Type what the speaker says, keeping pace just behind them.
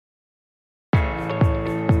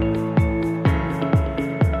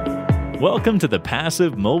Welcome to the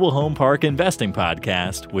Passive Mobile Home Park Investing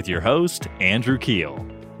Podcast with your host, Andrew Keel.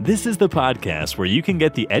 This is the podcast where you can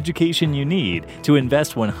get the education you need to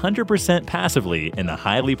invest 100% passively in the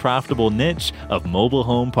highly profitable niche of mobile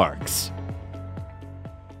home parks.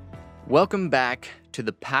 Welcome back to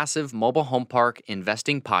the Passive Mobile Home Park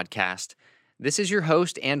Investing Podcast. This is your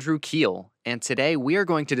host, Andrew Keel, and today we are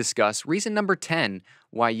going to discuss reason number 10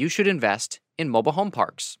 why you should invest in mobile home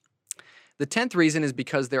parks. The 10th reason is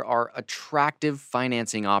because there are attractive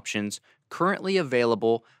financing options currently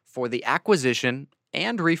available for the acquisition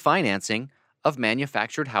and refinancing of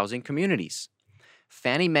manufactured housing communities.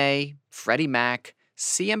 Fannie Mae, Freddie Mac,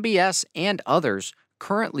 CMBS, and others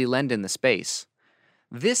currently lend in the space.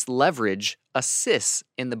 This leverage assists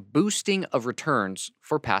in the boosting of returns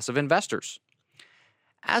for passive investors.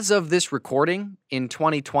 As of this recording in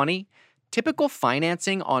 2020, typical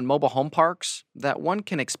financing on mobile home parks that one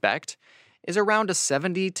can expect is around a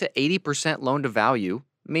 70 to 80% loan to value,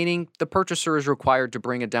 meaning the purchaser is required to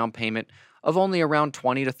bring a down payment of only around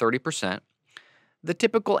 20 to 30%. The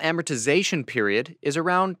typical amortization period is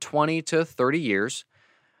around 20 to 30 years.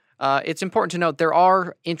 It's important to note there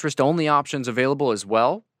are interest-only options available as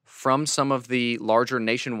well from some of the larger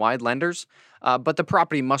nationwide lenders, but the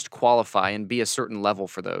property must qualify and be a certain level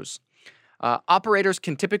for those. Operators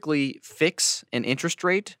can typically fix an interest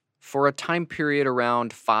rate for a time period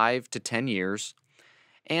around 5 to 10 years,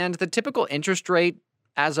 and the typical interest rate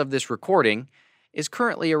as of this recording is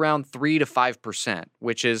currently around 3 to 5%,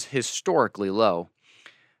 which is historically low.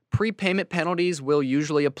 Prepayment penalties will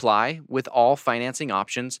usually apply with all financing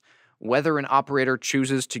options, whether an operator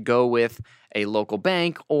chooses to go with a local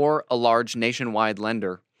bank or a large nationwide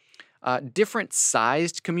lender. Different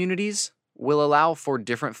sized communities will allow for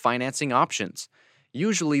different financing options.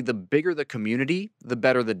 Usually, the bigger the community, the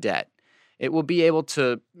better the debt. It will be able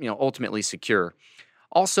to, ultimately secure.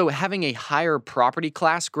 Also, having a higher property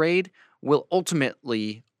class grade will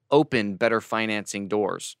ultimately open better financing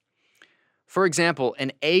doors. For example,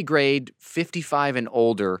 an A grade 55 and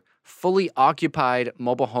older, fully occupied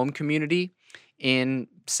mobile home community in,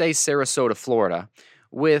 say, Sarasota, Florida,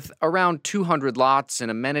 with around 200 lots and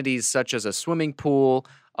amenities such as a swimming pool,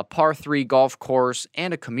 a par 3 golf course,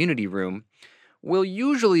 and a community room, will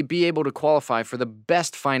usually be able to qualify for the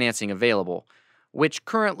best financing available, which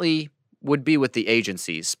currently would be with the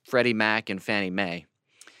agencies, Freddie Mac and Fannie Mae.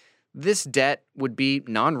 This debt would be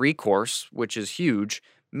non-recourse, which is huge,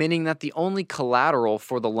 meaning that the only collateral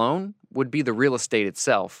for the loan would be the real estate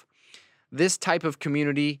itself. This type of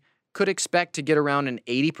community could expect to get around an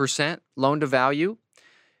 80% loan to value,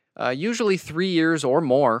 usually 3 years or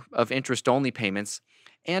more of interest-only payments,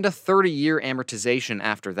 and a 30-year amortization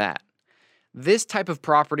after that. This type of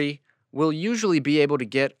property will usually be able to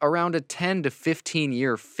get around a 10 to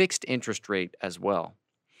 15-year fixed interest rate as well.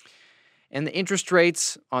 And the interest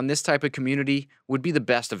rates on this type of community would be the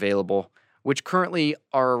best available, which currently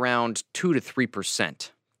are around 2 to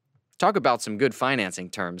 3%. Talk about some good financing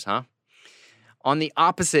terms, huh? On the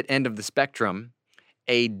opposite end of the spectrum,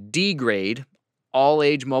 a D grade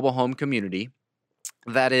all-age mobile home community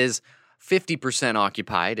that is 50%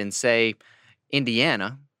 occupied in, say,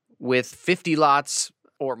 Indiana, with 50 lots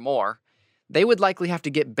or more, they would likely have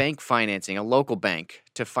to get bank financing, a local bank,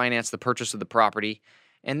 to finance the purchase of the property,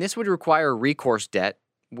 and this would require recourse debt,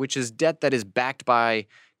 which is debt that is backed by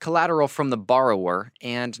collateral from the borrower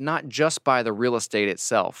and not just by the real estate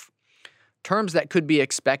itself. Terms that could be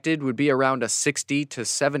expected would be around a 60 to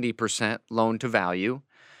 70% loan to value,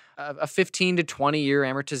 a 15 to 20-year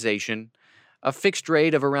amortization, a fixed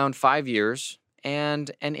rate of around 5 years, and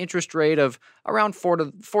an interest rate of around 4 to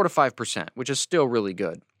 5%, which is still really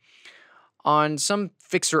good. On some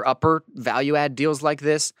fixer-upper value-add deals like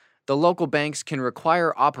this, the local banks can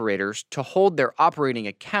require operators to hold their operating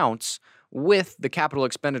accounts with the capital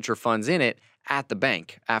expenditure funds in it at the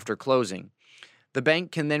bank after closing. The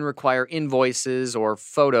bank can then require invoices or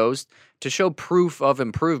photos to show proof of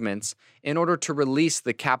improvements in order to release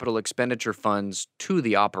the capital expenditure funds to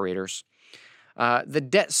the operators. The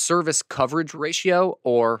debt service coverage ratio,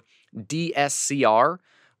 or DSCR,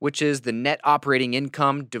 which is the net operating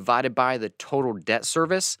income divided by the total debt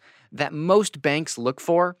service that most banks look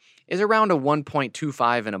for, is around a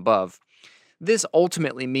 1.25 and above. This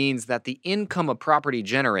ultimately means that the income a property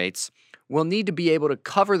generates will need to be able to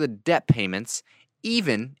cover the debt payments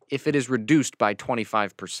even if it is reduced by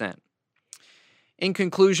 25%. In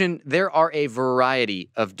conclusion, there are a variety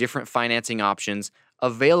of different financing options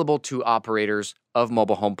available to operators of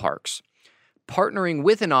mobile home parks. Partnering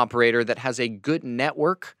with an operator that has a good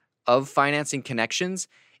network of financing connections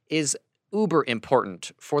is uber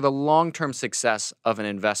important for the long-term success of an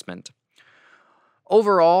investment.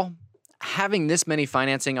 Overall, having this many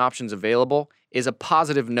financing options available is a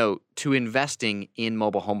positive note to investing in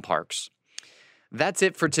mobile home parks. That's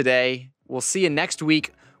it for today. We'll see you next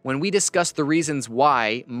week when we discuss the reasons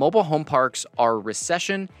why mobile home parks are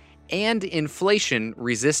recession and inflation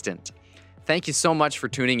resistant. Thank you so much for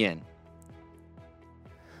tuning in.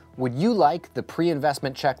 Would you like the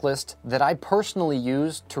pre-investment checklist that I personally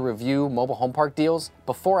use to review mobile home park deals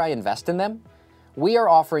before I invest in them? We are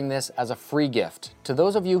offering this as a free gift to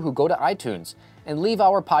those of you who go to iTunes and leave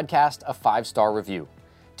our podcast a 5-star review.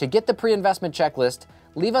 To get the pre-investment checklist,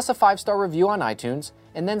 leave us a 5-star review on iTunes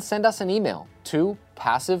and then send us an email to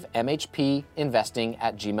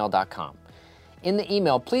passivemhpinvesting@gmail.com. In the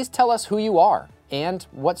email, please tell us who you are and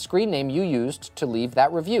what screen name you used to leave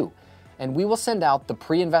that review, and we will send out the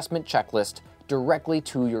pre-investment checklist directly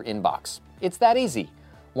to your inbox. It's that easy.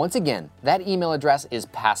 Once again, that email address is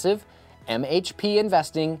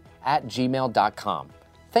passivemhpinvesting@gmail.com.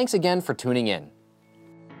 Thanks again for tuning in.